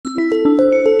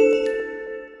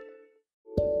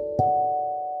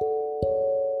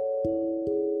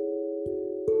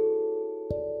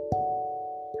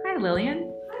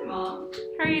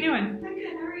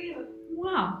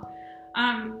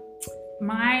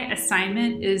my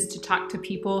assignment is to talk to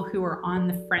people who are on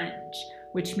the fringe,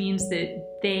 which means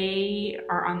that they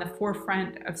are on the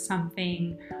forefront of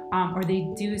something, or they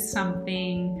do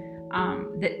something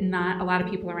that not a lot of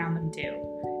people around them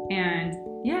do. And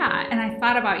yeah, and I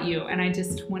thought about you, and I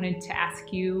just wanted to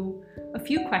ask you a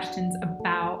few questions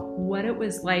about what it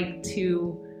was like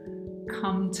to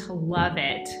come to love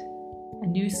it, a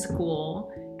new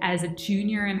school, as a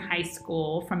junior in high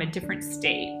school from a different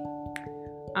state.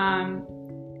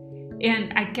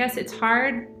 And I guess it's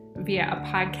hard via a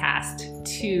podcast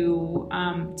to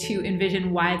envision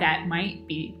why that might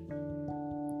be,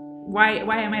 why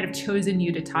I might have chosen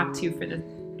you to talk to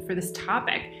for this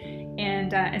topic.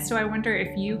 And so I wonder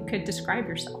if you could describe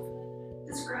yourself.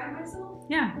 Describe myself?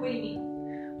 Yeah. What do you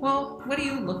mean? Well, what do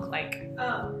you look like?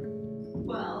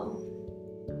 Well,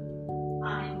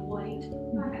 I'm white.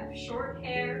 I have short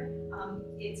hair.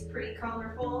 It's pretty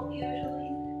colorful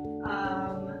usually.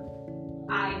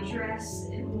 I dress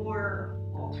in more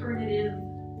alternative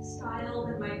style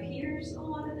than my peers a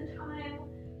lot of the time.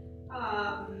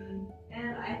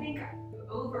 And I think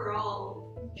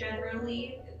overall,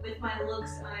 generally, with my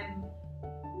looks, I'm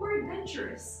more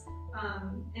adventurous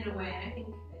in a way. And I think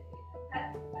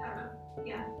that, I don't know,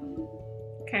 yeah.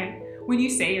 Okay. When you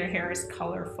say your hair is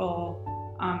colorful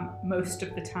most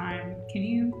of the time, can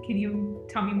you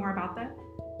tell me more about that?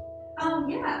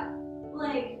 Yeah,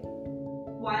 like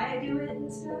why I do it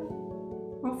and stuff.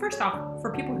 Well, first off,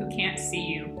 for people who can't see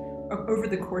you over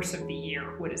the course of the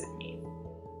year, what does it mean?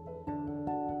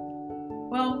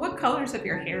 Well, what colors of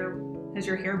your hair has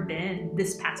your hair been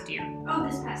this past year? Oh,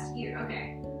 this past year,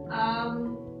 okay.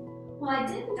 Well, I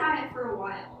didn't dye it for a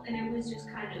while, and it was just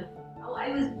kind of, I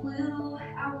was blue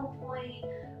at one point,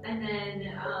 and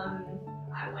then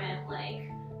I went like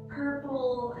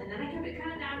purple, and then I kept it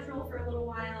kind of natural for a little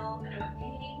while, and I went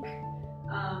pink,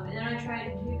 and then I tried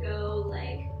to go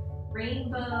like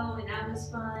rainbow, and that was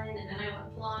fun, and then I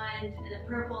went blonde, and then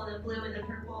purple, and then blue, and then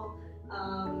purple,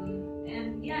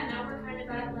 and yeah, now we're kind of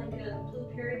at like a blue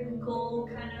periwinkle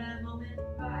kind of moment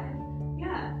vibe.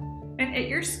 Yeah. And at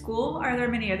your school, are there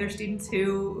many other students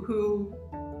who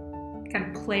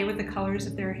kind of play with the colors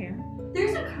of their hair?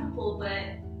 There's a couple,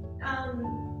 but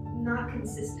not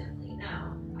consistently,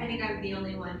 no. I think I'm the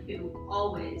only one who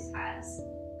always has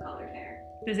colored hair.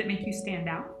 Does it make you stand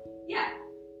out? Yeah.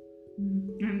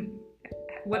 And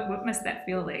what must that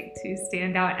feel like to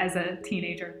stand out as a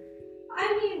teenager?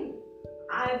 I mean,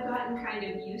 I've gotten kind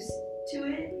of used to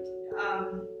it,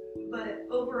 but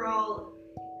overall,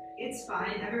 it's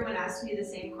fine. Everyone asks me the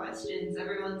same questions.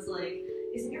 Everyone's like,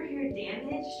 isn't your hair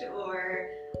damaged? Or,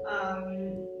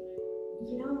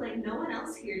 you know, like no one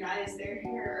else here dyes their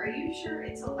hair. Are you sure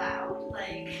it's allowed?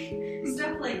 Like,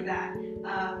 stuff like that.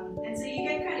 And so you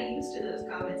get kind of used to those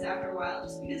comments after a while,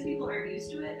 just because people aren't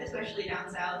used to it, especially down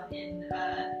south in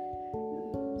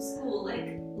school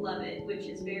like Lovett, which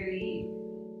is very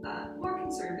more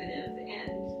conservative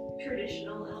and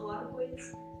traditional in a lot of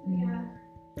ways. Yeah.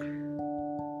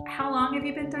 How long have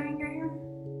you been dyeing your hair?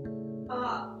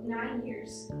 9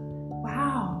 years.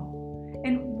 Wow.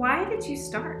 And why did you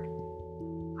start?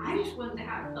 I just wanted to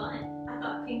have fun. I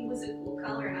thought pink was a cool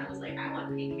color, and I was like, I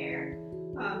want pink hair.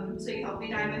 So you helped me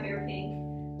dye my hair pink.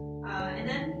 And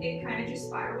then it kind of just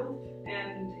spiraled,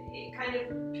 and it kind of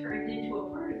turned into a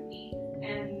part of me.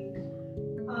 And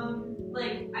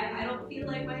like, I don't feel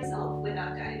like myself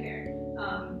without dyed hair.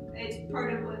 It's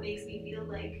part of what makes me feel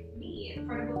like me, and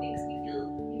part of what makes me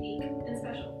feel unique and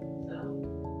special. So.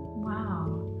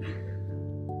 Wow.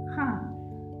 Huh.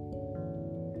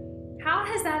 How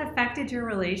has that affected your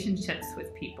relationships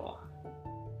with people?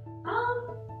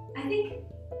 I think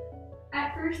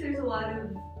at first there's a lot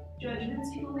of judgments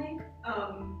people make,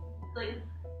 like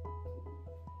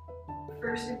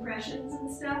first impressions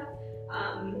and stuff,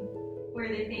 where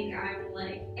they think I'm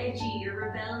like edgy or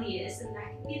rebellious, and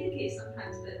that can be the case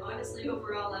sometimes, but honestly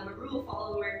overall I'm a rule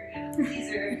follower and a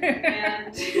pleaser,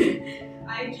 and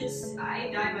I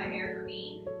dye my hair for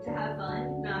me to have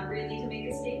fun, not really to make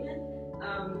a statement.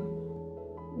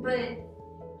 But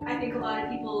I think a lot of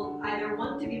people either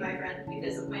want to be my friend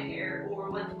because of my hair or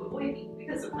want to avoid me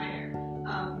because of my hair.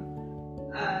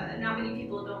 Not many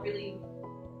people don't really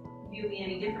view me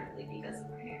any differently because of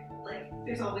my hair. Like,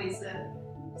 there's always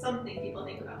something people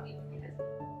think about me because of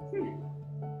it.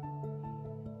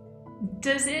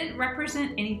 Does it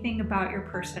represent anything about your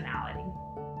personality?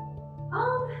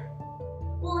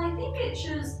 Well, I think it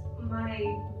shows my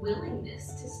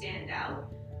willingness to stand out.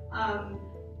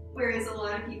 Whereas a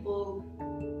lot of people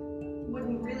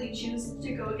wouldn't really choose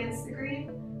to go against the grain.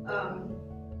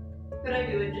 But I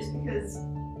do it just because,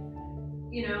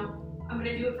 you know, I'm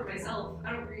gonna do it for myself.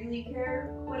 I don't really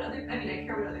care what I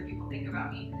care what other people think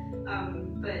about me,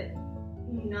 but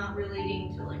not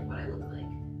relating to like what I look like.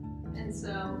 And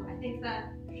so I think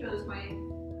that shows my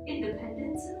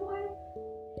independence in a way.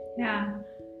 Yeah.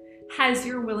 Has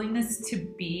your willingness to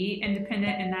be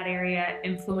independent in that area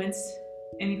influenced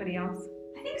anybody else?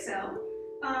 I think so.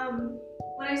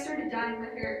 When I started dyeing my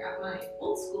hair at my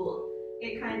old school,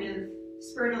 it kind of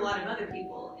spurred a lot of other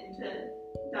people into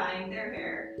dyeing their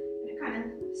hair. And it kind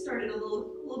of started a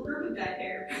little group of dyed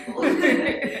hair people.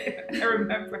 I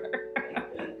remember.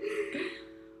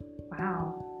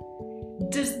 Wow.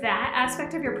 Does that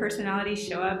aspect of your personality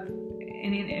show up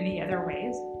in any other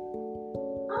ways?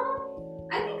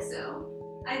 I think so.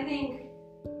 I think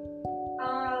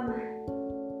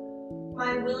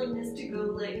my willingness to go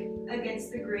like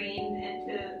against the grain and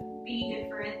to be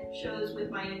different shows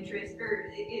with my interest,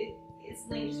 or it's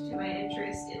linked to my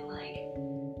interest in like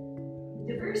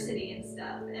diversity and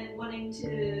stuff, and wanting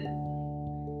to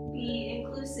be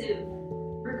inclusive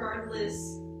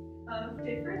regardless of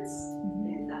difference,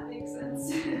 if that makes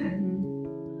sense.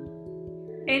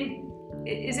 And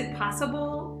is it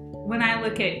possible, when I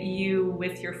look at you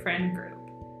with your friend group,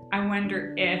 I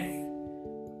wonder if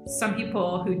some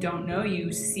people who don't know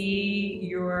you see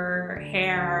your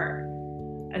hair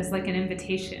as like an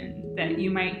invitation, that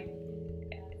you might,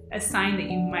 a sign that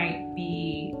you might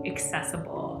be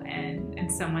accessible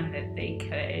and someone that they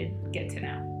could get to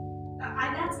know.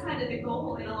 That's kind of the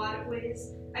goal in a lot of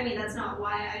ways. I mean, that's not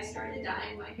why I started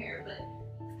dyeing my hair, but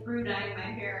through dyeing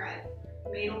my hair,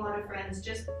 I've made a lot of friends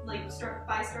just like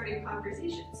by starting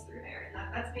conversations through hair,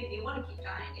 and that's made me want to keep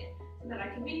dyeing it so that I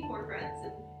can make more friends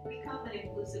and become an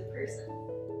inclusive person.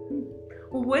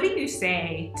 Well, what do you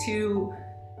say to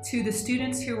the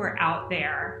students who are out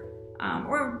there,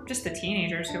 or just the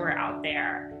teenagers who are out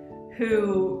there,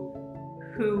 who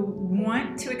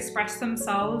want to express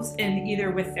themselves in either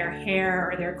with their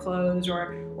hair or their clothes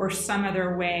or some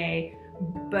other way,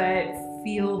 but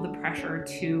feel the pressure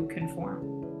to conform?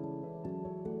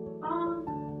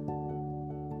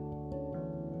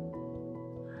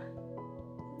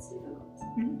 It's difficult.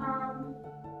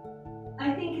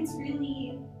 I think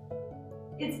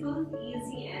it's both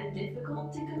easy and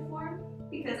difficult to conform,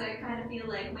 because I kind of feel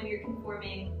like when you're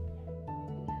conforming,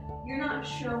 you're not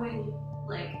showing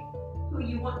like who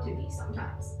you want to be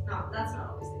sometimes. No, that's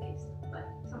not always the case, but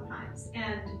sometimes.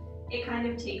 And it kind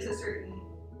of takes a certain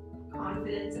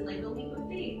confidence and like a leap of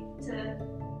faith to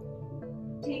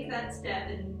take that step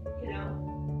and,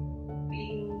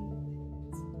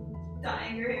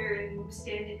 dyeing your hair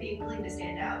and being willing to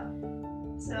stand out.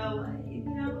 So,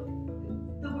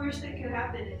 the worst that could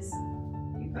happen is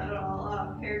you cut it all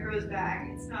off, hair grows back.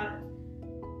 It's not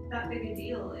that big a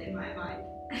deal in my mind.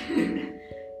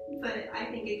 But I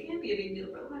think it can be a big deal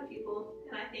for a lot of people,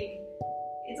 and I think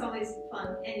it's always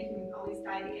fun, and you can always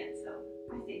dye it again, so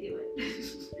I say do it.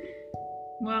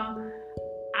 Well,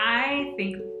 I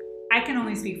think I can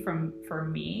only speak for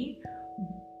me,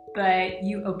 but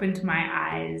you opened my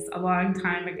eyes a long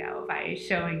time ago by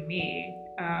showing me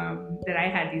that I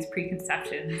had these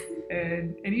preconceptions,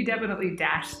 and you definitely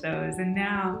dashed those. And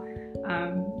now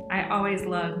I always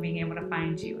love being able to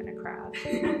find you in a crowd.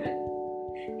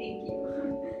 Thank you.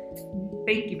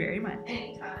 Thank you very much.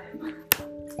 Anytime.